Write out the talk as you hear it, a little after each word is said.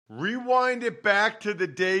Rewind it back to the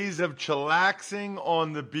days of chillaxing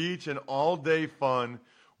on the beach and all-day fun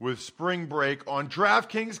with Spring Break on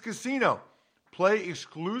DraftKings Casino. Play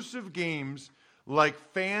exclusive games like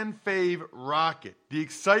Fan Fave Rocket. The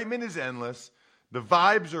excitement is endless, the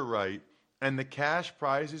vibes are right, and the cash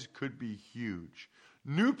prizes could be huge.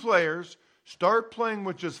 New players start playing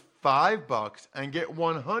with just $5 and get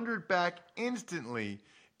 $100 back instantly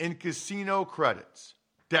in casino credits.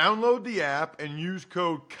 Download the app and use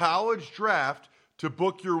code COLLEGEDRAFT to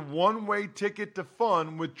book your one-way ticket to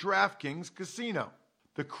fun with DraftKings Casino.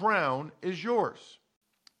 The crown is yours.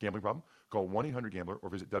 Gambling problem? Call 1-800-GAMBLER or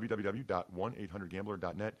visit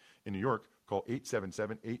www.1800gambler.net. In New York, call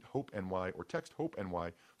 877-8-HOPE-NY or text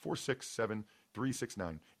HOPE-NY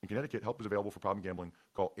 467-369. In Connecticut, help is available for problem gambling.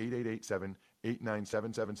 Call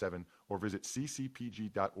 888-7-897-7777 or visit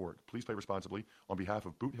ccpg.org. Please play responsibly. On behalf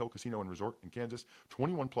of Boot Hill Casino and Resort in Kansas,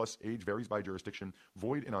 21 plus, age varies by jurisdiction,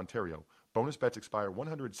 void in Ontario. Bonus bets expire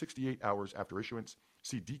 168 hours after issuance.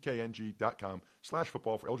 See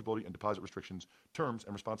dkng.com/football for eligibility and deposit restrictions, terms,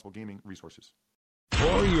 and responsible gaming resources.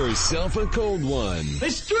 Pour yourself a cold one.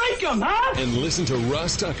 Let's strike 'em, huh? And listen to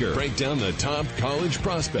Ross Tucker break down the top college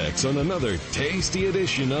prospects on another tasty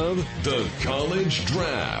edition of The College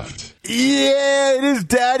Draft. Yeah, it is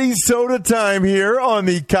Daddy Soda time here on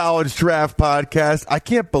the College Draft Podcast. I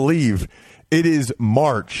can't believe it is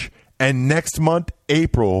March, and next month,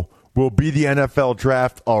 April, will be the NFL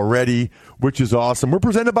Draft already, which is awesome. We're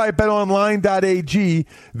presented by BetOnline.ag.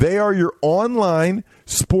 They are your online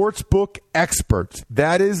sportsbook experts.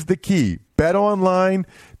 That is the key. BetOnline.ag.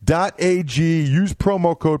 Use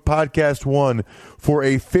promo code podcast1 for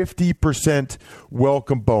a 50%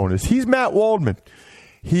 welcome bonus. He's Matt Waldman.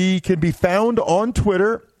 He can be found on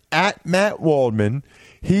Twitter at Matt Waldman.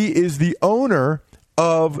 He is the owner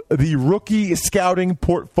of the Rookie Scouting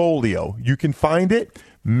Portfolio. You can find it,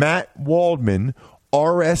 Matt Waldman,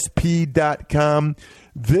 RSP.com.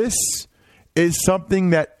 This is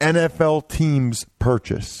something that NFL teams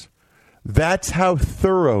purchase. That's how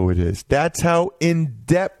thorough it is. That's how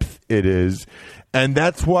in-depth it is. And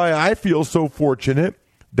that's why I feel so fortunate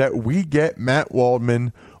that we get Matt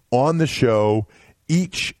Waldman on the show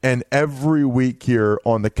each and every week here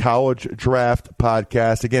on the College Draft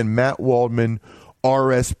Podcast. Again, Matt Waldman,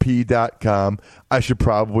 RSP.com. I should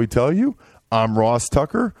probably tell you, I'm Ross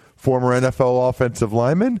Tucker, former NFL offensive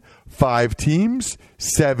lineman, 5 teams,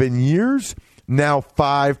 7 years, now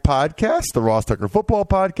 5 podcasts, the Ross Tucker Football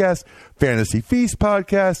Podcast, Fantasy Feast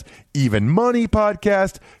Podcast, Even Money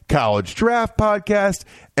Podcast, College Draft Podcast,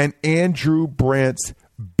 and Andrew Brandt's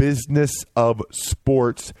Business of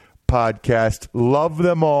Sports Podcast. Love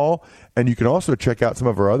them all. And you can also check out some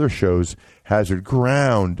of our other shows, Hazard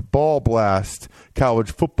Ground, Ball Blast,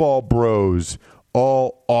 College Football Bros,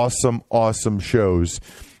 all awesome, awesome shows.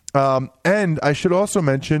 And I should also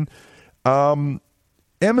mention Amazon.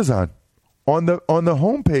 On the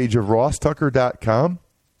homepage of rosstucker.com,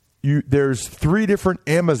 there's 3 different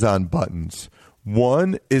Amazon buttons.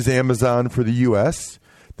 One is Amazon for the U.S.,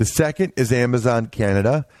 the second is Amazon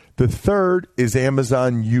Canada, the third is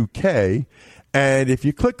Amazon UK. And if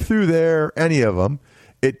you click through there, any of them,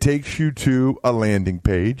 it takes you to a landing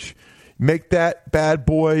page. Make that bad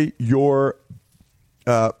boy your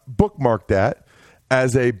bookmark that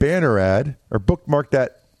as a banner ad, or bookmark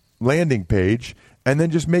that landing page, and then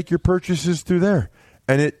just make your purchases through there.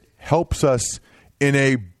 And it helps us in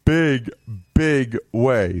a big, big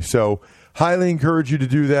way. So highly encourage you to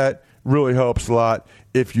do that. Really helps a lot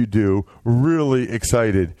if you do. Really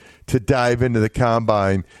excited to dive into the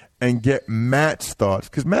combine and get Matt's thoughts,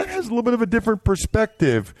 because Matt has a little bit of a different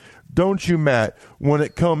perspective, don't you, Matt, when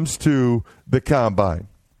it comes to the combine?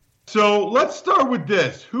 So let's start with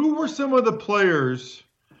this. Who were some of the players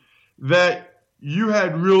that you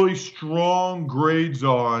had really strong grades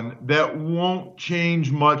on that won't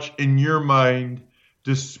change much in your mind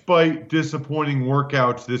despite disappointing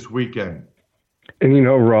workouts this weekend? And, you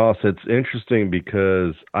know, Ross, it's interesting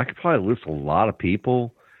because I could probably list a lot of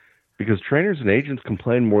people, because trainers and agents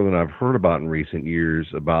complain more than I've heard about in recent years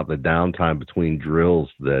about the downtime between drills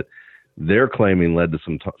that they're claiming led to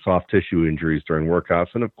some soft tissue injuries during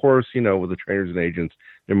workouts. And, of course, you know, with the trainers and agents,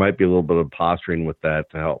 there might be a little bit of posturing with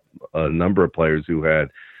that to help a number of players who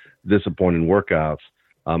had disappointing workouts.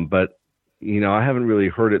 But, you know, I haven't really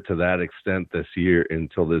heard it to that extent this year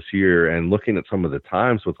until this year. And looking at some of the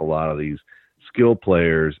times with a lot of these skill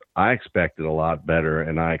players, I expected a lot better,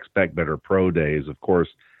 and I expect better pro days. Of course,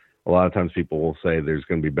 a lot of times people will say there's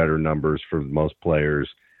going to be better numbers for most players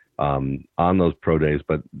on those pro days,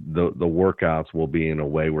 but the workouts will be in a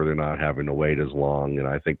way where they're not having to wait as long. And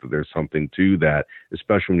I think that there's something to that,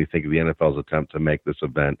 especially when you think of the NFL's attempt to make this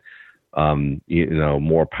event,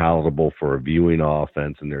 more palatable for a viewing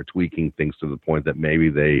offense, and they're tweaking things to the point that maybe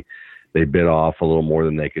they bit off a little more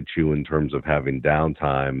than they could chew in terms of having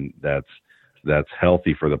downtime that's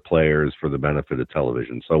healthy for the players for the benefit of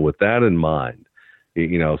television. So with that in mind,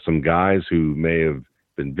 some guys who may have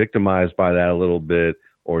been victimized by that a little bit,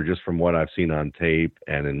 or just from what I've seen on tape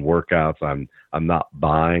and in workouts, I'm not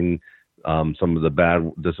buying some of the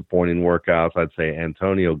bad, disappointing workouts. I'd say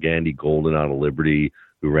Antonio Gandy Golden out of Liberty,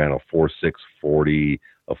 who ran a 4.640,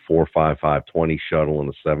 a 4.55 20 shuttle, and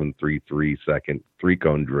a 7.33 second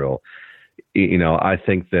three-cone drill. I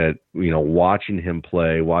think that, watching him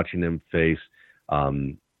play, watching him face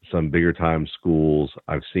some bigger time schools,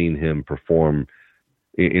 I've seen him perform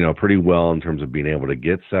pretty well in terms of being able to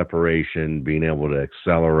get separation, being able to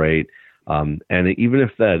accelerate. And even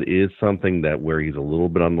if that is something that where he's a little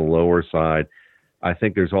bit on the lower side, I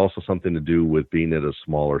think there's also something to do with being at a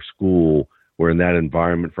smaller school where in that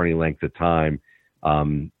environment for any length of time,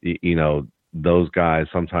 those guys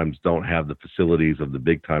sometimes don't have the facilities of the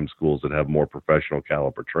big time schools that have more professional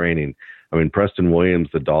caliber training. I mean, Preston Williams,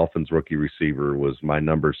 the Dolphins rookie receiver, was my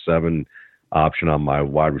number 7 option on my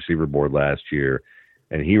wide receiver board last year.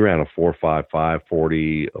 And he ran a 4.55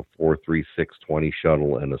 40, a 4.36 20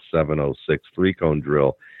 shuttle, and a 7.06 three-cone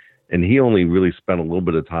drill. And he only really spent a little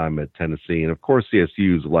bit of time at Tennessee. And, of course,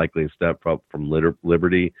 CSU is likely a step up from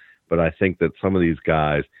Liberty. But I think that some of these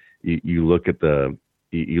guys, you look at them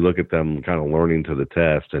kind of learning to the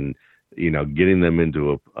test, and, getting them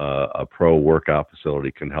into a pro workout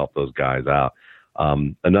facility can help those guys out.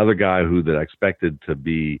 Another guy that I expected to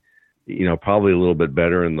be, probably a little bit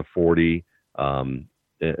better in the 40,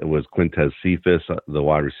 it was Quintez Cephas, the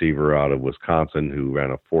wide receiver out of Wisconsin, who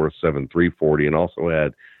ran a 4.73 40 and also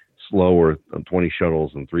had slower 20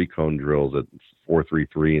 shuttles and three-cone drills at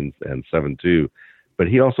 4.33 and 7.2. But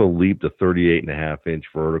he also leaped a 38.5-inch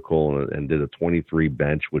vertical and did a 23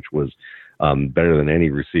 bench, which was better than any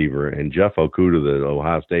receiver. And Jeff Okudah, the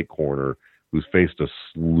Ohio State corner, who's faced a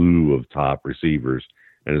slew of top receivers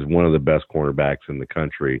and is one of the best cornerbacks in the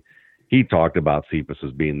country, he talked about Cephas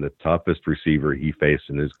as being the toughest receiver he faced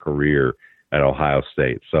in his career at Ohio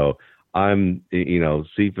State. So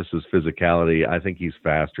Cephas's physicality, I think he's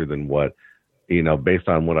faster than what, based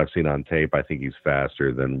on what I've seen on tape, I think he's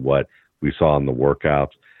faster than what we saw in the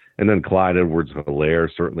workouts. And then Clyde Edwards-Helaire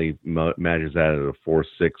certainly matches that at a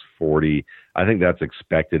 4.6 40. I think that's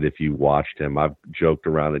expected if you watched him. I've joked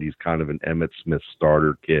around that he's kind of an Emmitt Smith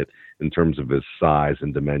starter kit in terms of his size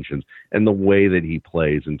and dimensions and the way that he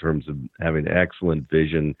plays in terms of having excellent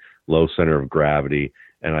vision, low center of gravity.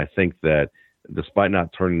 And I think that despite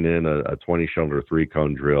not turning in a 20 shuttle or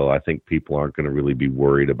three-cone drill, I think people aren't going to really be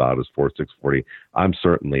worried about his 4.6 40. I'm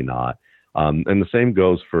certainly not. And the same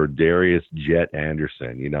goes for Darius Jet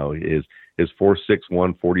Anderson. His 4.6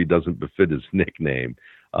 140 doesn't befit his nickname,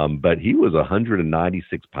 but he was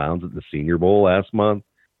 196 pounds at the Senior Bowl last month,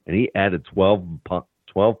 and he added 12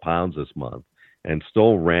 pounds this month and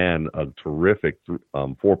still ran a terrific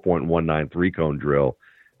 4.19 three-cone drill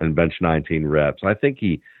and bench 19 reps. I think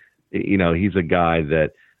he's a guy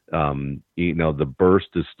that, the burst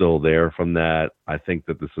is still there from that. I think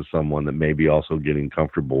that this is someone that may be also getting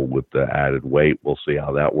comfortable with the added weight. We'll see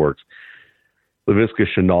how that works. Laviska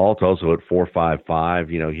Shenault, also at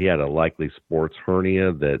 4.55, he had a likely sports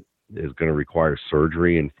hernia that is going to require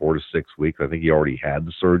surgery in 4 to 6 weeks. I think he already had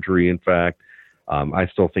the surgery, in fact. I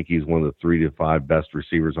still think he's one of the 3 to 5 best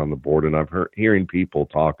receivers on the board, and I'm hearing people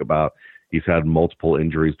talk about he's had multiple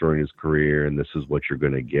injuries during his career, and this is what you're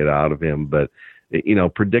going to get out of him. But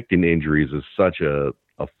predicting injuries is such a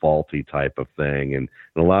faulty type of thing. And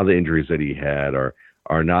a lot of the injuries that he had are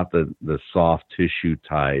not the soft tissue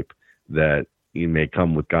type that you may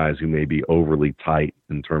come with guys who may be overly tight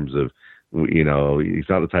in terms of, he's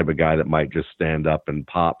not the type of guy that might just stand up and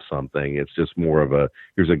pop something. It's just more of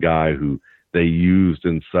here's a guy who they used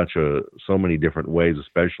in so many different ways,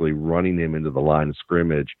 especially running him into the line of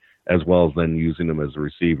scrimmage, as well as then using him as a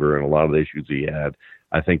receiver. And a lot of the issues he had,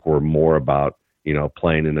 I think, were more about,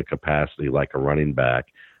 playing in a capacity like a running back.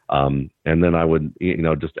 And then I would,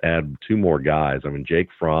 just add 2 more guys. I mean, Jake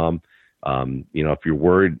Fromm, if you're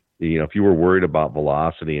worried, if you were worried about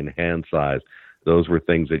velocity and hand size, those were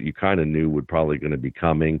things that you kind of knew would probably going to be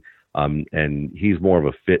coming. And he's more of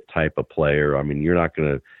a fit type of player. I mean, you're not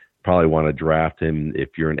going to probably want to draft him if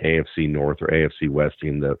you're an AFC North or AFC West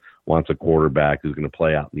team that wants a quarterback who's going to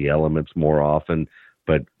play out in the elements more often,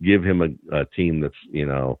 but give him a team that's,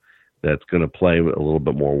 that's going to play a little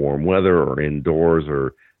bit more warm weather or indoors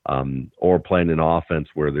or or playing an offense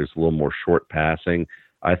where there's a little more short passing,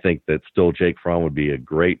 I think that still Jake Fromm would be a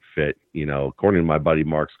great fit. According to my buddy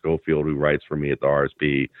Mark Schofield, who writes for me at the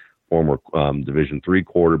RSP, former Division III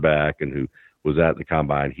quarterback and who was at the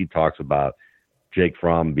Combine, he talks about Jake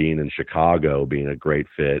Fromm being in Chicago being a great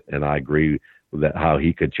fit, and I agree with that, how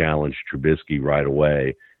he could challenge Trubisky right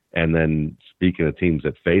away. And then speaking of teams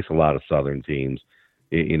that face a lot of Southern teams,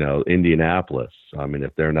 Indianapolis. I mean,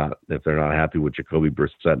 if they're not happy with Jacoby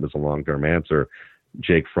Brissett as a long-term answer,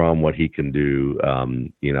 Jake Fromm, what he can do,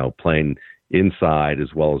 playing inside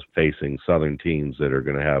as well as facing Southern teams that are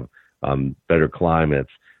going to have better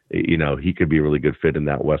climates, he could be a really good fit in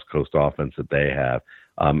that West Coast offense that they have.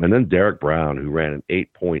 And then Derek Brown, who ran an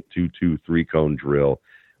 8.22 three-cone drill,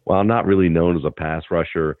 while not really known as a pass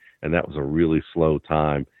rusher, and that was a really slow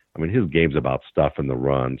time. I mean, his game's about stuffing the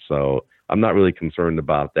run, so I'm not really concerned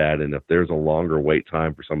about that. And if there's a longer wait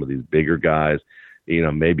time for some of these bigger guys,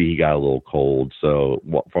 maybe he got a little cold. So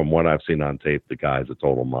from what I've seen on tape, the guy's a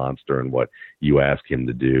total monster, and what you ask him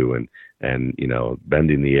to do and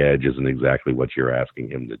bending the edge isn't exactly what you're asking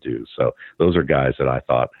him to do. So those are guys that I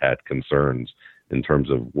thought had concerns in terms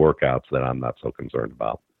of workouts that I'm not so concerned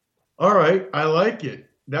about. All right. I like it.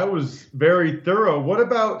 That was very thorough. What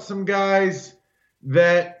about some guys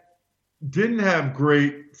that didn't have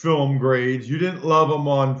great film grades? You didn't love them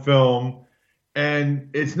on film, and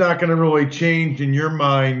it's not going to really change in your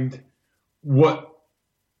mind what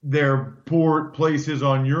their poor place is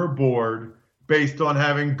on your board based on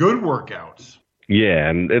having good workouts. Yeah,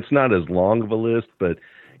 and it's not as long of a list, but,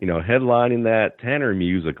 headlining that, Tanner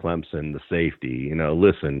Muse of Clemson, the safety.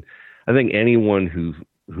 Listen, I think anyone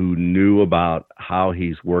who knew about how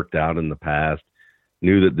he's worked out in the past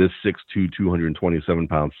knew that this 6'2",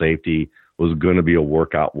 227-pound safety was going to be a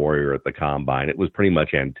workout warrior at the Combine. It was pretty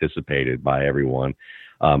much anticipated by everyone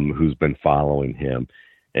who's been following him.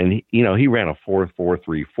 And, he ran a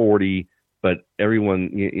 4.43 40, but everyone,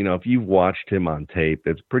 if you've watched him on tape,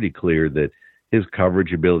 it's pretty clear that his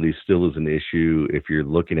coverage ability still is an issue. If you're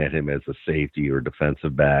looking at him as a safety or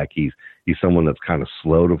defensive back, he's someone that's kind of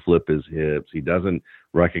slow to flip his hips. He doesn't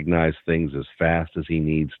recognize things as fast as he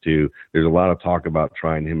needs to. There's a lot of talk about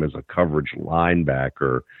trying him as a coverage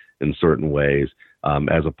linebacker in certain ways,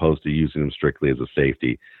 as opposed to using him strictly as a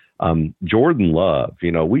safety. Jordan Love,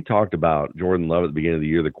 we talked about Jordan Love at the beginning of the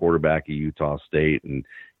year, the quarterback of Utah State, and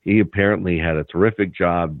he apparently had a terrific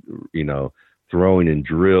job, throwing in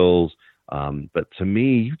drills. But to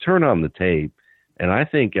me, you turn on the tape, and I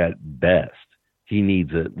think at best he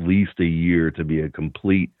needs at least a year to be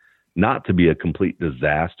not to be a complete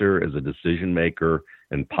disaster as a decision maker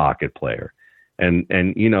and pocket player. And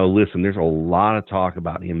listen, there's a lot of talk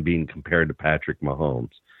about him being compared to Patrick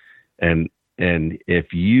Mahomes. And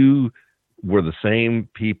if you were the same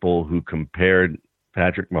people who compared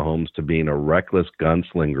Patrick Mahomes to being a reckless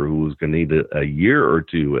gunslinger who was going to need a year or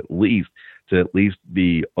two at least to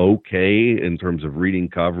be okay in terms of reading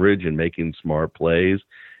coverage and making smart plays,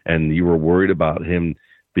 and you were worried about him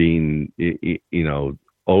being,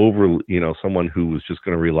 someone who was just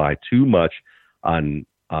going to rely too much on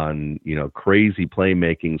crazy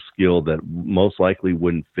playmaking skill that most likely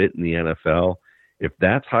wouldn't fit in the NFL. If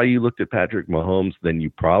that's how you looked at Patrick Mahomes, then you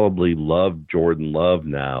probably love Jordan Love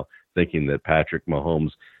now, thinking that Patrick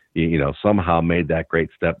Mahomes, somehow made that great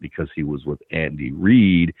step because he was with Andy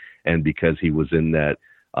Reid and because he was in that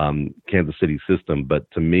Kansas City system. But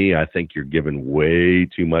to me, I think you're giving way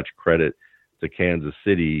too much credit to Kansas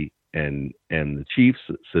City and the Chiefs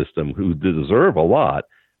system, who deserve a lot.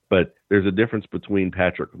 But there's a difference between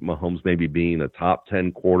Patrick Mahomes maybe being a top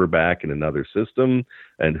 10 quarterback in another system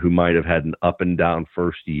and who might have had an up and down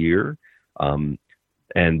first year,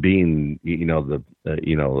 and being,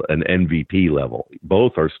 an MVP level.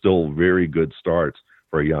 Both are still very good starts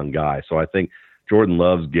for a young guy. So I think Jordan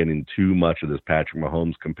Love's getting too much of this Patrick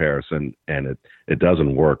Mahomes comparison, and it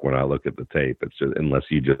doesn't work when I look at the tape. It's just, unless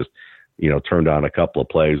you just, turned on a couple of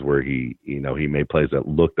plays where he made plays that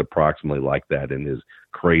looked approximately like that in his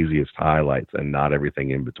craziest highlights and not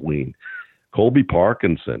everything in between. Colby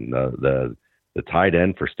Parkinson, the tight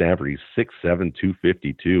end for Stanford, he's 6'7",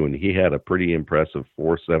 252, and he had a pretty impressive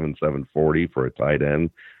 4.77 40 for a tight end,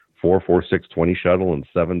 4.46 20 shuttle, and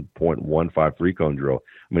 7.15 three-cone drill.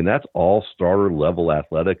 I mean, that's all starter-level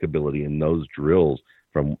athletic ability in those drills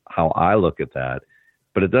from how I look at that.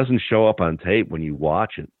 But it doesn't show up on tape when you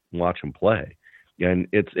watch him play. And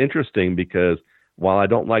it's interesting because while I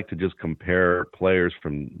don't like to just compare players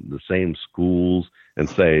from the same schools and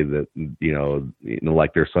say that,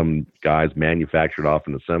 like there's some guys manufactured off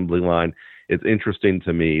an assembly line, it's interesting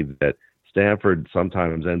to me that Stanford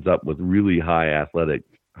sometimes ends up with really high athletic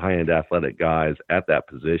high-end athletic guys at that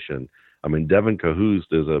position. I mean, Devin Cahoust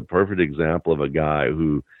is a perfect example of a guy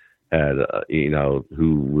who had,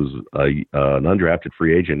 who was an undrafted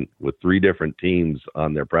free agent with 3 different teams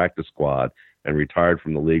on their practice squad and retired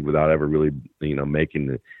from the league without ever really,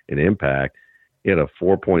 making an impact. He had a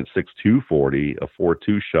 4.62 40, a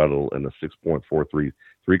 4.2 shuttle, and a 6.43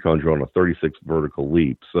 3-cone drill and a 36 vertical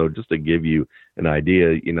leap. So just to give you an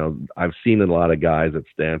idea, I've seen a lot of guys at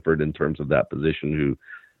Stanford in terms of that position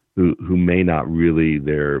who may not really,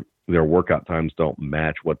 their workout times don't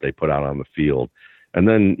match what they put out on the field. And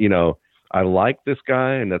then, I like this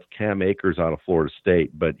guy, and that's Cam Akers out of Florida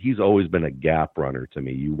State, but he's always been a gap runner to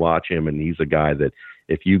me. You watch him, and he's a guy that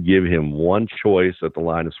if you give him one choice at the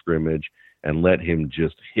line of scrimmage and let him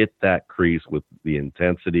just hit that crease with the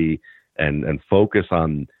intensity and focus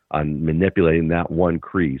on manipulating that one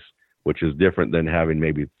crease, which is different than having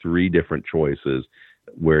maybe 3 different choices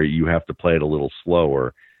where you have to play it a little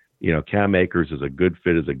slower. Cam Akers is a good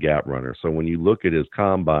fit as a gap runner. So when you look at his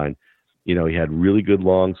combine, he had really good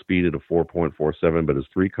long speed at a 4.47, but his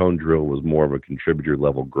 3-cone drill was more of a contributor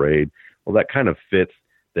level grade. Well, that kind of fits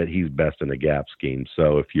that he's best in a gap scheme.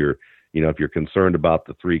 So if you're concerned about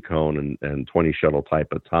the 3-cone and 20 shuttle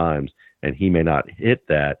type of times, and he may not hit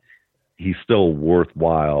that, he's still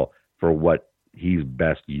worthwhile for what he's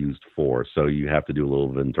best used for. So you have to do a little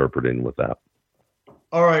bit of interpreting with that.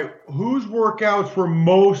 All right. Whose workouts were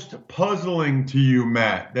most puzzling to you,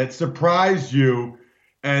 Matt, that surprised you?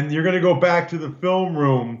 And you're going to go back to the film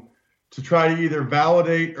room to try to either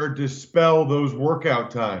validate or dispel those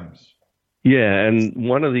workout times. Yeah. And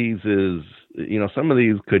one of these is, some of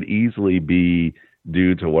these could easily be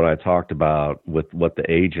due to what I talked about with what the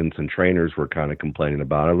agents and trainers were kind of complaining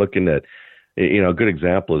about. I'm looking at, a good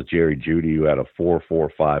example is Jerry Jeudy, who had a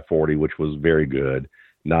 4.45 40, which was very good,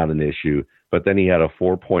 not an issue. But then he had a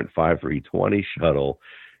 4.53 20 shuttle,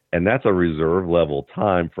 and that's a reserve level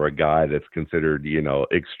time for a guy that's considered,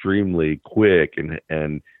 extremely quick.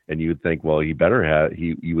 And you would think, well, you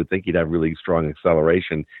would think he'd have really strong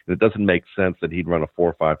acceleration. And it doesn't make sense that he'd run a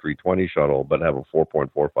 4.53 20 shuttle, but have a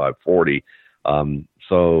 4.45 40.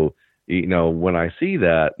 So, when I see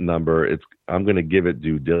that number, I'm going to give it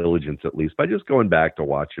due diligence, at least by just going back to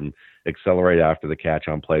watch him accelerate after the catch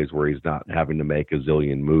on plays where he's not having to make a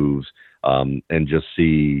zillion moves, and just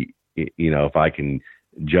see, if I can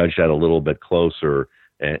judge that a little bit closer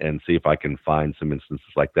and see if I can find some instances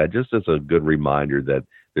like that, just as a good reminder that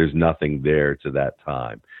there's nothing there to that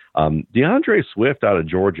time. DeAndre Swift out of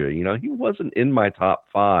Georgia, he wasn't in my top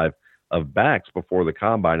 5 of backs before the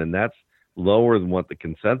combine, and that's lower than what the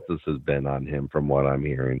consensus has been on him from what I'm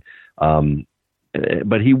hearing.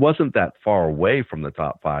 But he wasn't that far away from the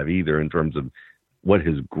top 5 either in terms of what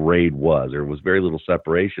his grade was. There was very little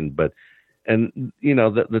separation, the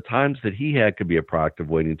times that he had could be a product of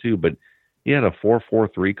waiting too, but he had a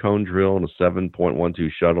 4.43 cone drill and a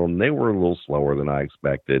 7.12 shuttle, and they were a little slower than I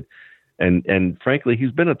expected. And frankly,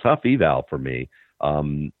 he's been a tough eval for me.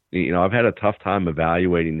 I've had a tough time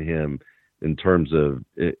evaluating him in terms of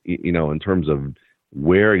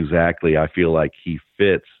where exactly I feel like he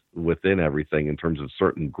fits within everything in terms of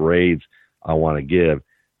certain grades I want to give.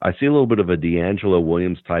 I see a little bit of a D'Angelo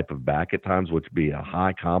Williams type of back at times, which would be a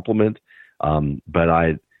high compliment. But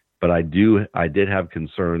I did have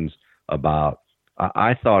concerns about,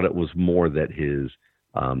 I thought it was more that his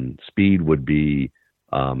speed would be,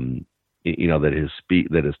 that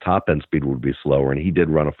his top end speed would be slower, and he did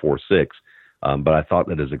run a 4.6. But I thought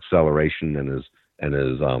that his acceleration and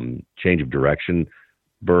his change of direction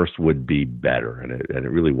burst would be better, and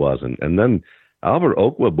it really wasn't. And then Albert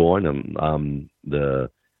Okwuegbunam, the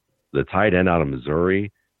tight end out of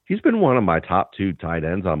Missouri, he's been one of my top 2 tight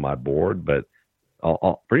ends on my board, but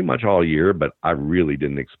pretty much all year. But I really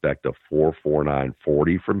didn't expect a 4.49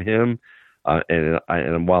 40 from him.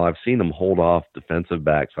 And while I've seen him hold off defensive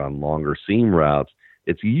backs on longer seam routes,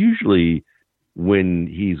 it's usually when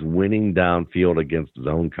he's winning downfield against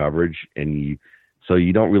zone coverage, and so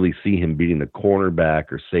you don't really see him beating the cornerback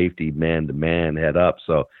or safety man to man head up.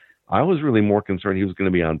 So I was really more concerned he was going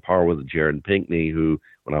to be on par with Jared Pinkney, who,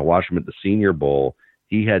 when I watched him at the Senior Bowl,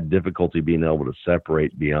 he had difficulty being able to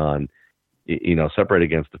separate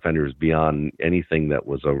against defenders beyond anything that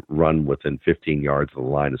was a run within 15 yards of the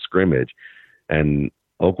line of scrimmage. And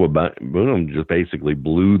Okwuegbunam just basically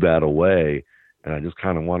blew that away. And I just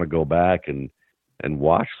kind of want to go back and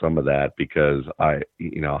watch some of that, because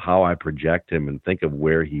how I project him and think of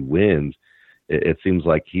where he wins, it seems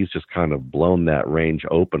like he's just kind of blown that range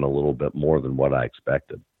open a little bit more than what I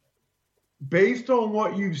expected. Based on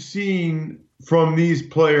what you've seen from these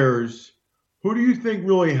players, who do you think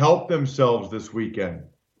really helped themselves this weekend?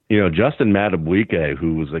 Justin Madubuike,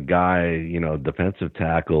 who was a guy, defensive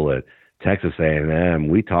tackle at Texas A&M,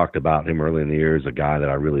 we talked about him early in the year as a guy that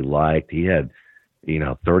I really liked. He had,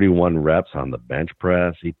 31 reps on the bench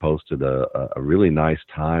press. He posted a really nice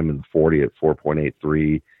time in the 40 at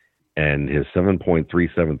 4.83, and his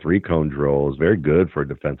 7.373 cone drill is very good for a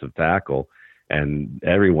defensive tackle. And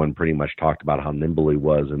everyone pretty much talked about how nimble he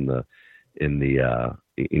was in the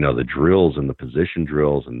drills and the position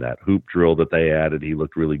drills and that hoop drill that they added. He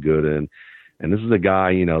looked really good in. And this is a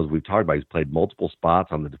guy, as we've talked about, he's played multiple spots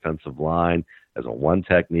on the defensive line as a 1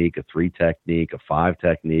 technique, a 3 technique, a 5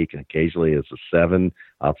 technique, and occasionally as a 7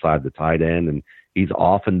 outside the tight end. And he's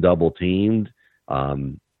often double teamed.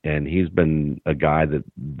 And he's been a guy that,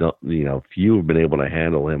 few have been able to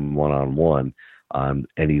handle him one-on-one. And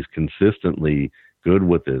he's consistently good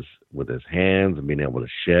with his hands and being able to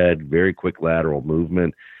shed, very quick lateral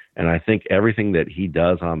movement. And I think everything that he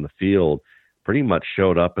does on the field pretty much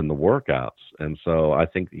showed up in the workouts. And so I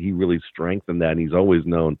think he really strengthened that. And he's always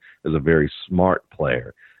known as a very smart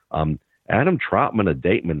player. Adam Trotman of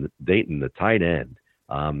Dayton, the tight end,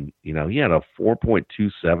 he had a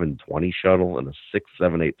 4.27 20 shuttle and a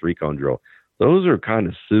 6.78 3-cone drill. Those are kind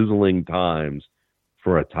of sizzling times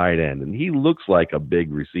for a tight end. And he looks like a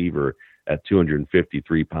big receiver at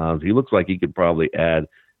 253 pounds. He looks like he could probably add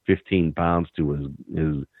 15 pounds to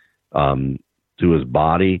his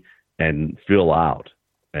body and fill out.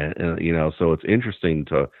 And so it's interesting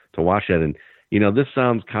to watch that. And, this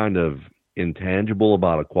sounds kind of intangible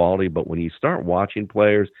about equality, but when you start watching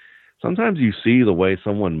players, sometimes you see the way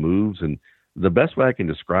someone moves. And the best way I can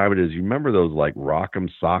describe it is, you remember those like Rock'em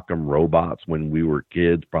Sock'em robots when we were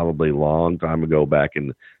kids, probably a long time ago back in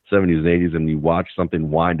the 70s and 80s, and you watch something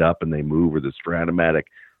wind up and they move, or the Stratomatic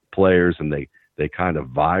players, and they kind of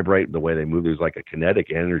vibrate the way they move. There's like a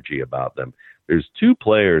kinetic energy about them. There's 2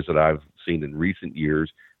 players that I've seen in recent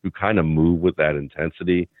years who kind of move with that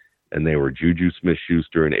intensity, and they were Juju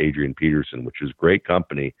Smith-Schuster and Adrian Peterson, which is great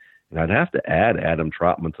company. And I'd have to add Adam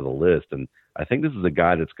Trotman to the list. And I think this is a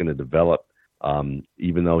guy that's going to develop,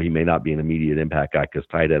 even though he may not be an immediate impact guy, because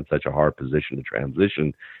tight end's such a hard position to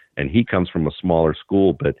transition. And he comes from a smaller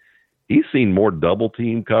school, but he's seen more double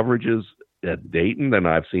team coverages at Dayton than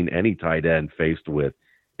I've seen any tight end faced with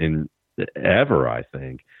in ever, I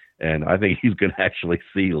think. And I think he's going to actually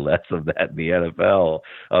see less of that in the NFL.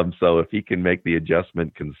 So if he can make the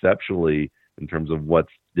adjustment conceptually in terms of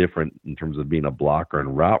what's different in terms of being a blocker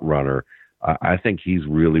and route runner, I think he's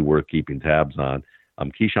really worth keeping tabs on.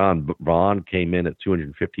 Keyshawn Vaughn came in at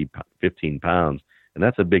 215 pounds, and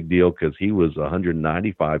that's a big deal because he was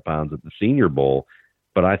 195 pounds at the Senior Bowl.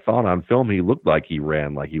 But I thought on film he looked like he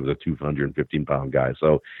ran like he was a 215-pound guy.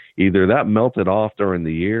 So either that melted off during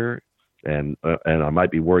the year, and I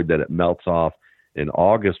might be worried that it melts off in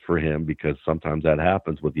August for him, because sometimes that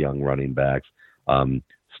happens with young running backs.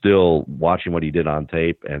 Still watching what he did on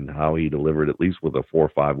tape and how he delivered, at least with a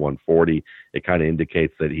 4.5 140, it kind of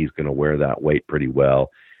indicates that he's going to wear that weight pretty well.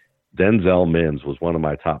 Denzel Mims was one of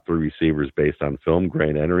my top 3 receivers based on film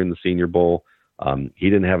grade entering the Senior Bowl. He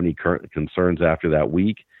didn't have any concerns after that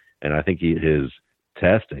week, and I think his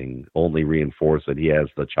testing only reinforced that he has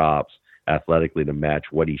the chops athletically to match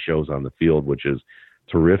what he shows on the field, which is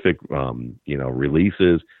terrific,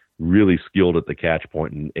 releases, really skilled at the catch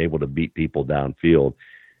point and able to beat people downfield.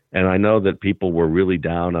 And I know that people were really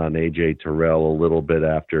down on A.J. Terrell a little bit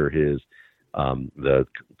after his the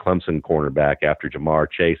Clemson cornerback, after Jamar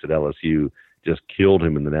Chase at LSU just killed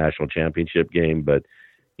him in the national championship game. But,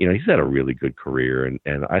 he's had a really good career,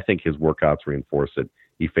 and I think his workouts reinforce that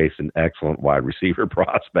he faced an excellent wide receiver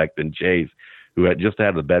prospect in Chase, who had just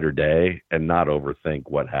had a better day, and not overthink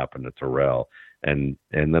what happened to Terrell. And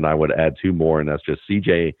then I would add 2 more, and that's just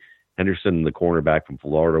C.J. Henderson, the cornerback from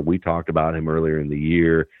Florida. We talked about him earlier in the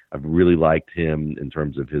year. I've really liked him in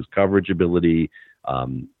terms of his coverage ability,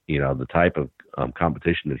 the type of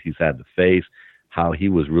competition that he's had to face, how he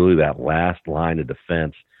was really that last line of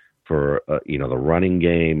defense for, the running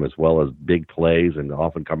game, as well as big plays and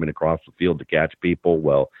often coming across the field to catch people.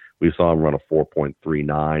 Well, we saw him run a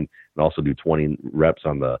 4.39 and also do 20 reps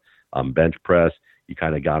on the bench press. You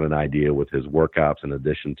kind of got an idea with his workouts, in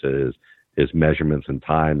addition to his measurements and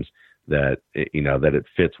times, that it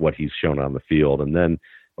fits what he's shown on the field. And then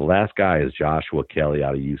the last guy is Joshua Kelly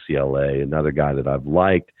out of UCLA, another guy that I've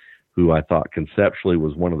liked, who I thought conceptually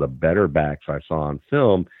was one of the better backs I saw on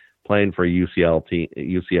film, playing for a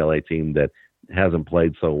UCLA team that hasn't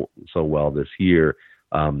played so well this year.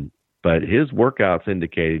 But his workouts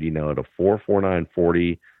indicated, at a 4.49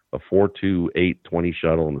 40, a 4.28 20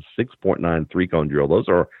 shuttle, and a 6.9 3-cone drill. Those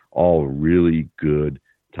are all really good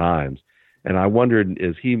times. And I wondered,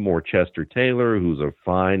 is he more Chester Taylor, who's a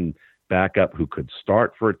fine backup who could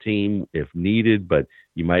start for a team if needed, but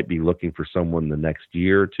you might be looking for someone the next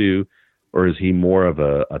year or two? Or is he more of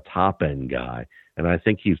a top-end guy? And I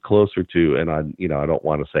think he's closer to, and I don't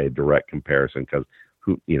want to say a direct comparison because,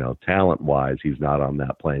 talent-wise, he's not on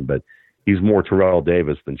that plane, but he's more Terrell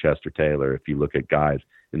Davis than Chester Taylor if you look at guys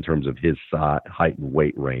in terms of his height and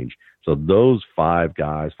weight range. So those 5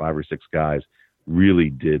 or 6 guys really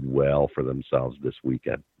did well for themselves this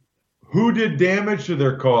weekend. Who did damage to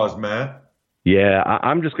their cause, Matt? Yeah,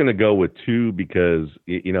 I'm just going to go with 2 because,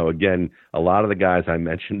 again, a lot of the guys I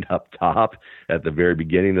mentioned up top at the very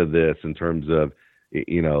beginning of this in terms of,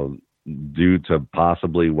 due to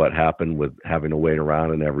possibly what happened with having to wait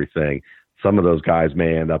around and everything, some of those guys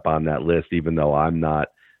may end up on that list, even though I'm not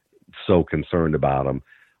so concerned about them.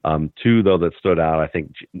 2, though, that stood out, I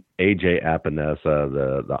think A.J. Epinesa,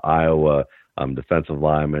 the Iowa defensive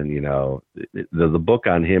lineman, the book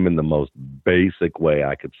on him in the most basic way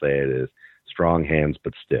I could say it is strong hands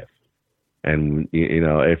but stiff. And,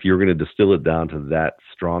 if you're going to distill it down to that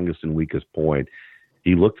strongest and weakest point,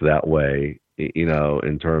 he looked that way,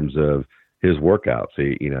 in terms of his workouts.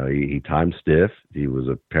 He timed stiff. He was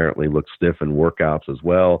apparently looked stiff in workouts as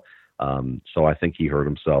well. So I think he hurt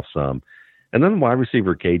himself some. And then wide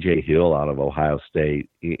receiver KJ Hill out of Ohio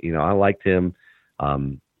State, I liked him.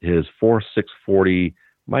 His 4.640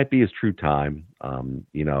 might be his true time.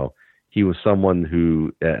 He was someone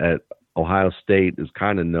who at Ohio State is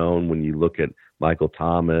kind of known when you look at Michael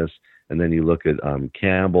Thomas, and then you look at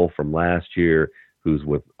Campbell from last year, who's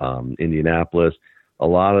with Indianapolis. A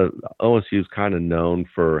lot of OSU is kind of known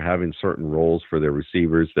for having certain roles for their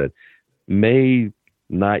receivers that may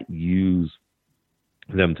not use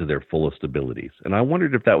them to their fullest abilities. And I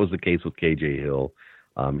wondered if that was the case with KJ Hill.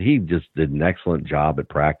 He just did an excellent job at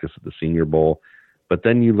practice at the Senior Bowl. But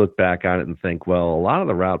then you look back on it and think, well, a lot of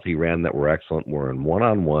the routes he ran that were excellent were in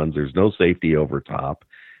one-on-ones. There's no safety over top.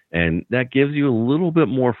 And that gives you a little bit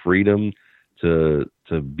more freedom to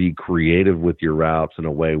be creative with your routes in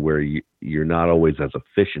a way where you're not always as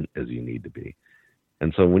efficient as you need to be.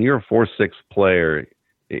 And so when you're a 4.6 player,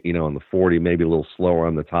 on the 40, maybe a little slower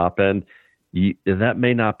on the top end, that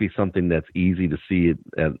may not be something that's easy to see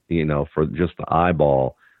for just the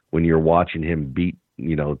eyeball when you're watching him beat,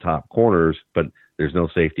 top corners, but there's no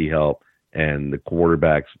safety help and the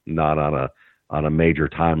quarterback's not on a major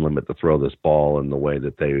time limit to throw this ball in the way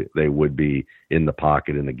that they would be in the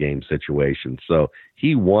pocket in the game situation. So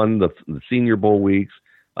he won the Senior Bowl weeks,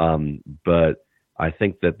 but I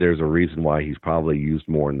think that there's a reason why he's probably used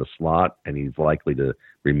more in the slot, and he's likely to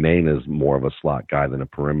remain as more of a slot guy than a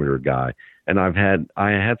perimeter guy. And I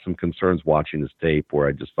had some concerns watching his tape where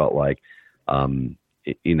I just felt like,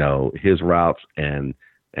 his routes and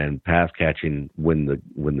pass catching when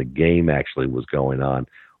the game actually was going on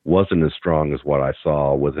wasn't as strong as what I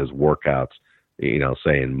saw with his workouts,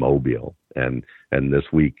 say in Mobile. And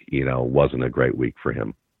this week, wasn't a great week for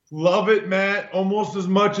him. Love it, Matt. Almost as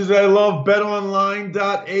much as I love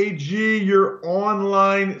betonline.ag, your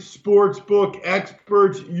online sportsbook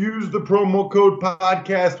experts. Use the promo code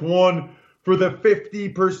podcast1 for the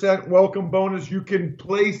 50% welcome bonus. You can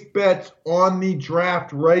place bets on the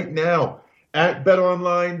draft right now at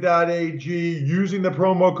betonline.ag using the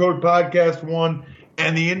promo code podcast1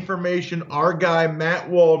 and the information our guy Matt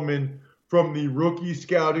Waldman from the Rookie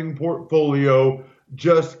Scouting Portfolio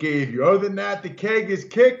just gave you. Other than that, the keg is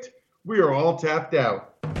kicked. We are all tapped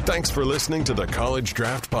out. Thanks for listening to the College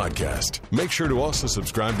Draft Podcast. Make sure to also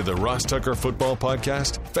subscribe to the Ross Tucker Football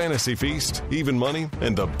Podcast, Fantasy Feast, Even Money,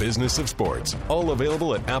 and The Business of Sports. All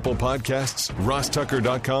available at Apple Podcasts,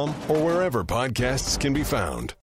 rosstucker.com, or wherever podcasts can be found.